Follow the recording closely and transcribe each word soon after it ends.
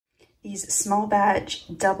These small batch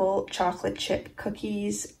double chocolate chip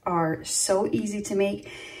cookies are so easy to make.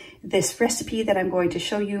 This recipe that I'm going to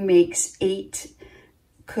show you makes 8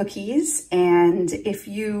 cookies, and if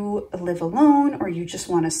you live alone or you just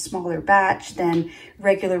want a smaller batch than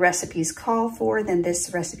regular recipes call for, then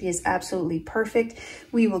this recipe is absolutely perfect.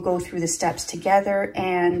 We will go through the steps together,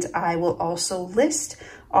 and I will also list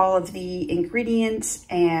all of the ingredients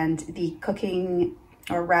and the cooking,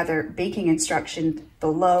 or rather baking instruction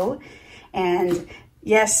below. And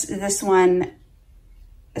yes, this one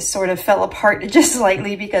sort of fell apart just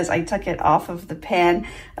slightly because I took it off of the pan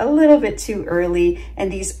a little bit too early,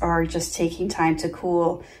 and these are just taking time to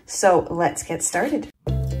cool. So let's get started.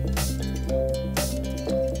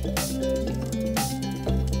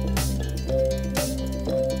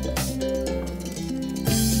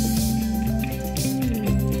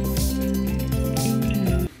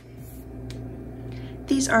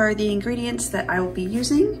 These are the ingredients that I will be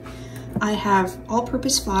using. I have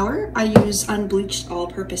all-purpose flour. I use unbleached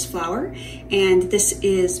all-purpose flour, and this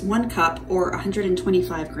is 1 cup or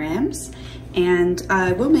 125 grams. And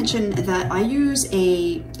I will mention that I use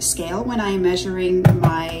a scale when I'm measuring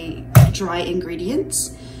my dry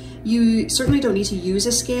ingredients. You certainly don't need to use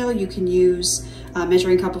a scale. You can use a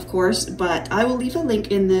measuring cup, of course, but I will leave a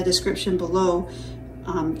link in the description below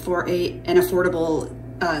for an affordable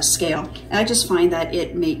scale. And I just find that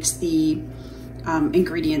it makes the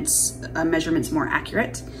ingredients measurements more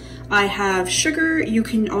accurate. I have sugar. You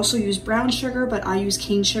can also use brown sugar, but I use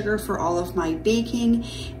cane sugar for all of my baking.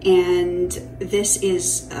 And this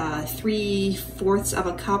is 3/4 of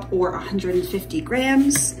a cup or 150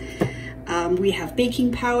 grams. We have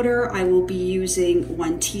baking powder. I will be using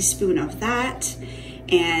 1 teaspoon of that,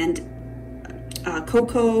 and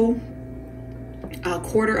cocoa,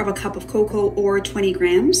 1/4 of a cup of cocoa or 20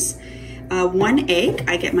 grams. 1 egg.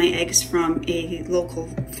 I get my eggs from a local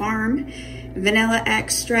farm. Vanilla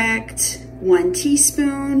extract, 1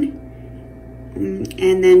 teaspoon.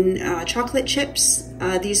 And then chocolate chips.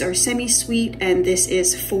 These are semi-sweet, and this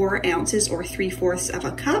is 4 ounces or 3/4 of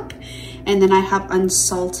a cup. And then I have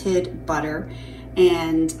unsalted butter,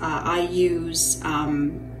 and I use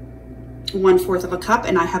 1/4 of a cup,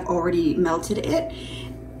 and I have already melted it.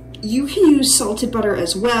 You can use salted butter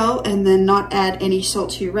as well and then not add any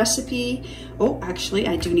salt to your recipe. Oh, actually,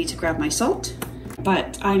 I do need to grab my salt,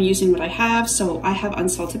 but I'm using what I have. So I have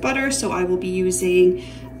unsalted butter, so I will be using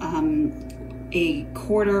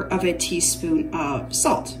 1/4 of a teaspoon of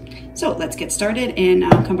salt. So let's get started in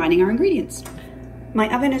combining our ingredients. My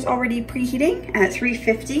oven is already preheating at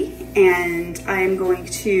 350, and I'm going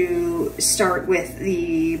to start with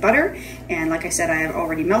the butter. And like I said, I have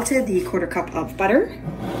already melted the 1/4 cup of butter.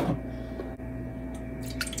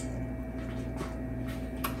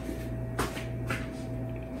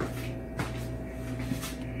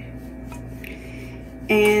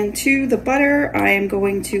 And to the butter, I am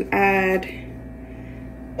going to add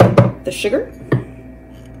the sugar.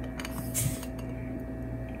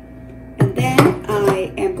 And then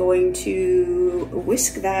I am going to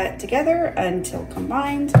whisk that together until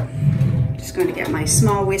combined. I'm just going to get my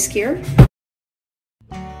small whisk here.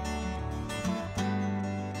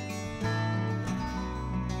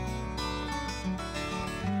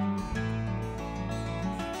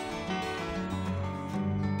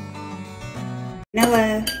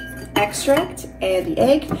 Vanilla extract and the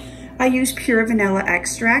egg. I use pure vanilla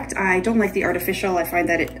extract. I don't like the artificial. I find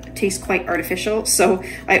that it tastes quite artificial, so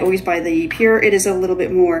I always buy the pure. It is a little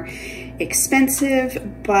bit more expensive,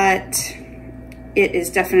 but it is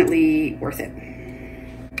definitely worth it.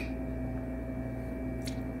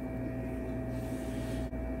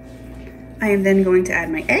 I am then going to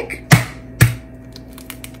add my egg.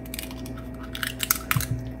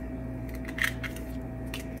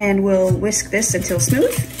 And we'll whisk this until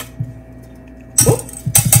smooth. Oh,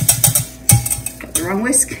 got the wrong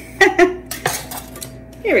whisk.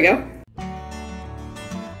 Here we go.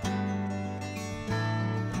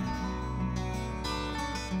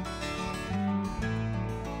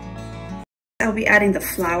 I'll be adding the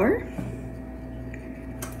flour,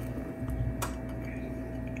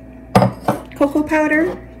 cocoa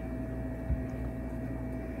powder,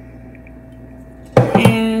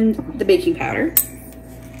 and the baking powder.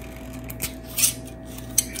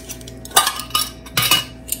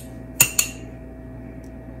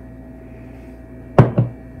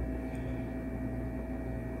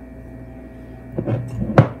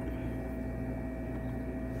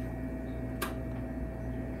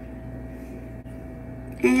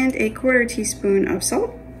 And a 1/4 teaspoon of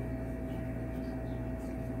salt.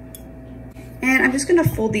 And I'm just gonna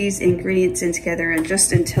fold these ingredients in together and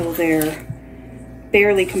just until they're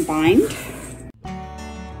barely combined.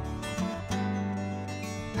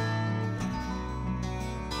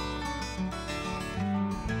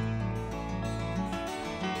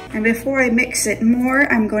 And before I mix it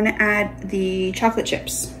more, I'm going to add the chocolate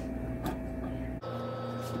chips.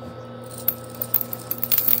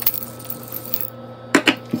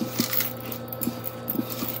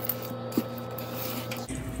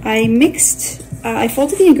 I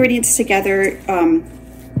folded the ingredients together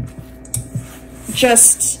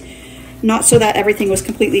just not so that everything was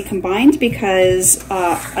completely combined, because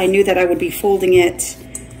I knew that I would be folding it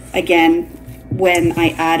again when I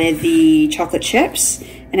added the chocolate chips.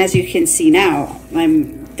 And as you can see now,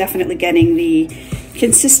 I'm definitely getting the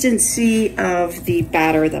consistency of the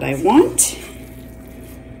batter that I want.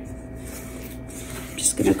 I'm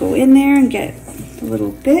just gonna go in there and get the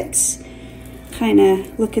little bits, kind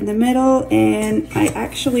of look in the middle, and I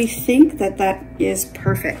actually think that that is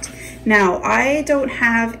perfect. Now, I don't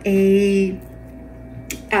have a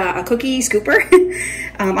cookie scooper.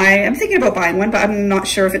 I am thinking about buying one, but I'm not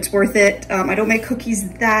sure if it's worth it. I don't make cookies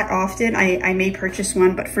that often. I may purchase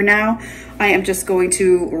one, but for now, I am just going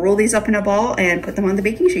to roll these up in a ball and put them on the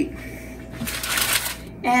baking sheet.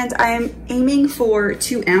 And I am aiming for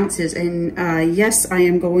 2 ounces, and yes, I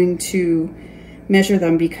am going to measure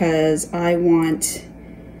them because I want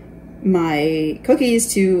my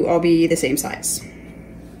cookies to all be the same size.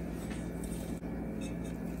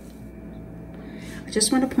 I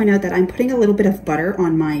just want to point out that I'm putting a little bit of butter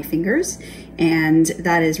on my fingers, and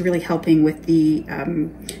that is really helping with the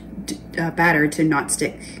batter to not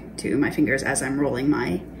stick to my fingers as I'm rolling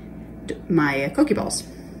my cookie balls.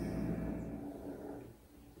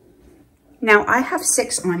 Now I have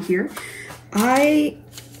 6 on here. I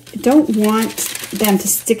don't want them to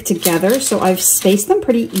stick together, so I've spaced them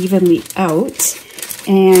pretty evenly out,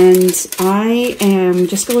 and I am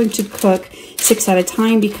just going to cook 6 at a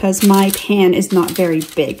time because my pan is not very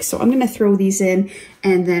big. So I'm going to throw these in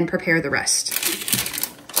and then prepare the rest.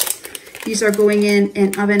 These are going in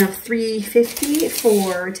an oven of 350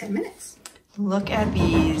 for 10 minutes. Look at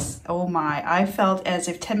these. Oh my, I felt as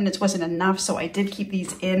if 10 minutes wasn't enough, so I did keep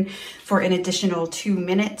these in for an additional 2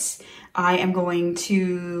 minutes. I am going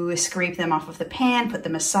to scrape them off of the pan, put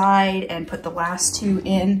them aside, and put the last 2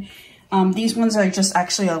 in. These ones are just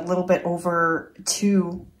actually a little bit over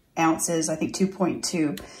 2 ounces, I think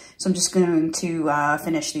 2.2. So I'm just going to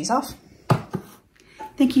finish these off.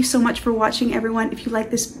 Thank you so much for watching, everyone. If you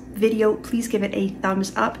like this video, please give it a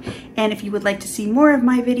thumbs up. And if you would like to see more of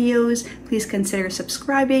my videos, please consider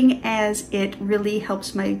subscribing, as it really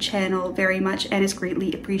helps my channel very much and is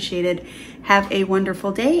greatly appreciated. Have a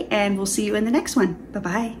wonderful day, and we'll see you in the next one.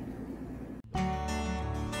 Bye-bye.